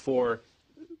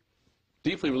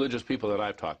deeply religious people that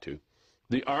I've talked to,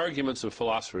 the arguments of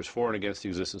philosophers for and against the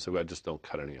existence of God just don't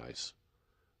cut any ice.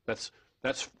 That's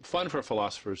fun for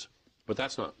philosophers, but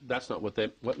that's not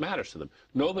what matters to them.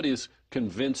 Nobody's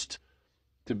convinced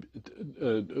of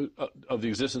the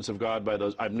existence of God by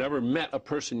those. I've never met a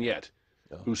person yet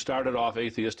who started off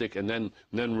atheistic and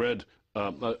then read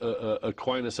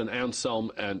Aquinas and Anselm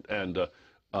and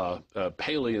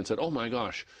Paley and said, "Oh my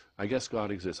gosh, I guess God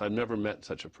exists." I've never met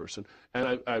such a person,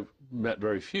 and I've met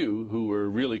very few who were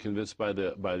really convinced by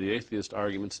the atheist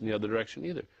arguments in the other direction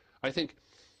either. I think,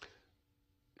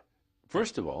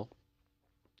 first of all,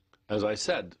 as I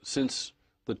said, since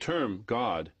the term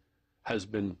God has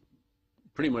been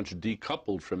pretty much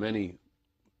decoupled from any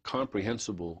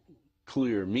comprehensible,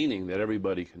 clear meaning that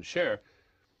everybody can share,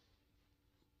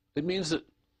 it means that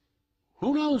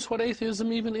who knows what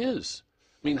atheism even is?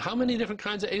 I mean, how many different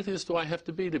kinds of atheists do I have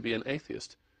to be an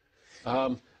atheist?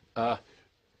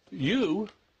 You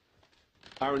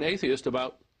are an atheist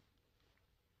about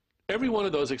every one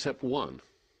of those except one.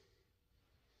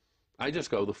 I just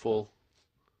go the full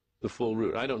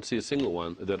route. I don't see a single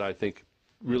one that I think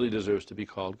really deserves to be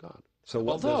called God. So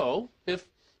although, if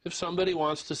somebody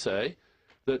wants to say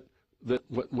that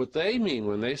what they mean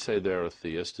when they say they're a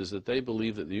theist is that they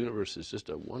believe that the universe is just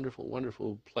a wonderful,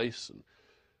 wonderful place, and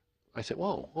I say,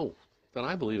 whoa, then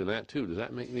I believe in that too. Does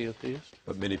that make me a theist?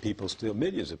 But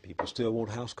millions of people still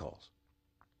want house calls.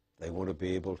 They want to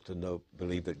be able to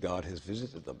believe that God has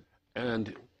visited them.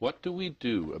 And what do we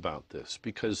do about this?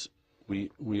 Because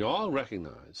we all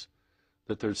recognize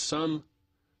that there's some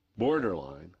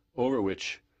borderline over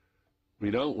which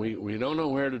we don't know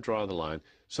where to draw the line.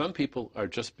 Some people are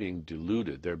just being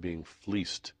deluded. They're being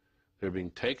fleeced. They're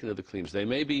being taken to the cleaners.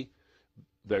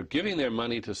 They're giving their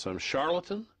money to some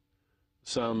charlatan,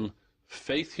 some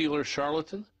faith healer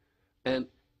charlatan. And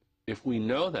if we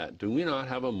know that, do we not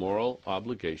have a moral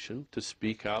obligation to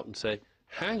speak out and say,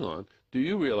 hang on, do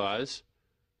you realize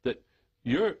that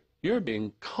you're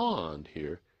being conned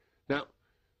here? Now,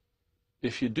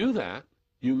 if you do that,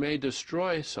 you may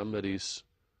destroy somebody's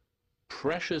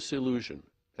precious illusion,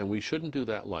 and we shouldn't do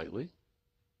that lightly.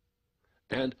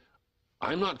 And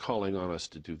I'm not calling on us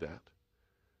to do that.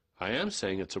 I am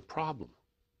saying it's a problem.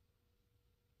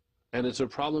 And it's a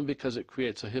problem because it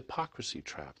creates a hypocrisy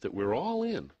trap that we're all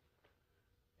in.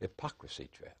 Hypocrisy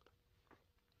trap.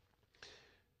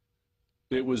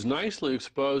 It was nicely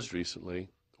exposed recently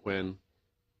when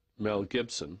Mel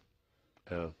Gibson,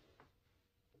 a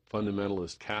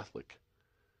fundamentalist Catholic,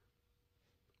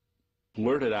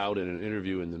 blurted out in an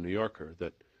interview in the New Yorker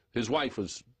that his wife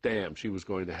was damned. She was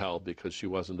going to hell because she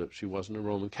wasn't a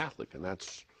Roman Catholic, and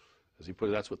that's, as he put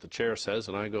it, that's what the chair says,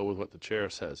 and I go with what the chair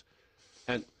says.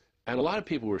 And a lot of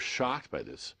people were shocked by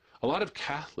this. A lot of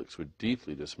Catholics were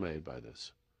deeply dismayed by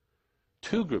this.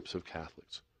 Two groups of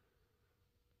Catholics.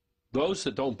 Those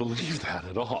that don't believe that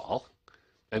at all,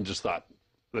 and just thought,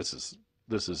 this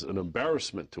is an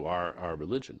embarrassment to our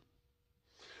religion.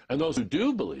 And those who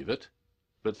do believe it,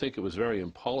 but think it was very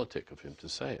impolitic of him to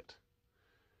say it.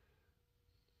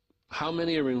 How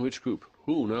many are in which group?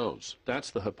 Who knows? That's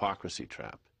the hypocrisy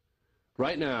trap.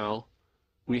 Right now,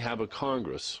 we have a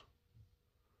Congress.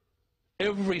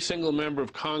 Every single member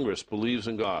of Congress believes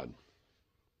in God.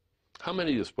 How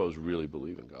many do you suppose really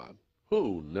believe in God?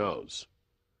 Who knows?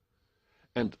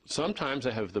 And sometimes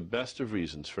they have the best of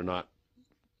reasons for not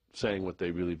saying what they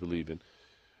really believe in.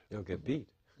 They'll get beat.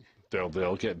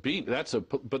 They'll get beat.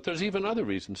 But there's even other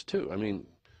reasons too. I mean,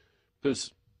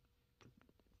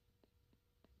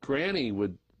 Granny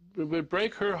would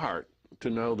break her heart to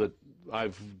know that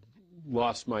I've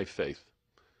lost my faith.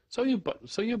 So you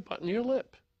button your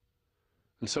lip.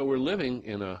 And so we're living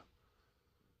in a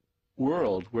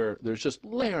world where there's just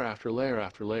layer after layer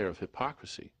after layer of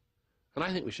hypocrisy. And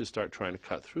I think we should start trying to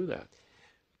cut through that.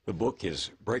 The book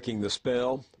is Breaking the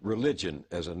Spell, Religion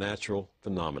as a Natural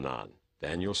Phenomenon.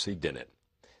 Daniel C. Dennett.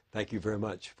 Thank you very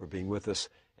much for being with us,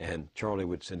 and Charlie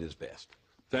would send his best.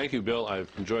 Thank you, Bill.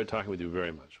 I've enjoyed talking with you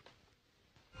very much.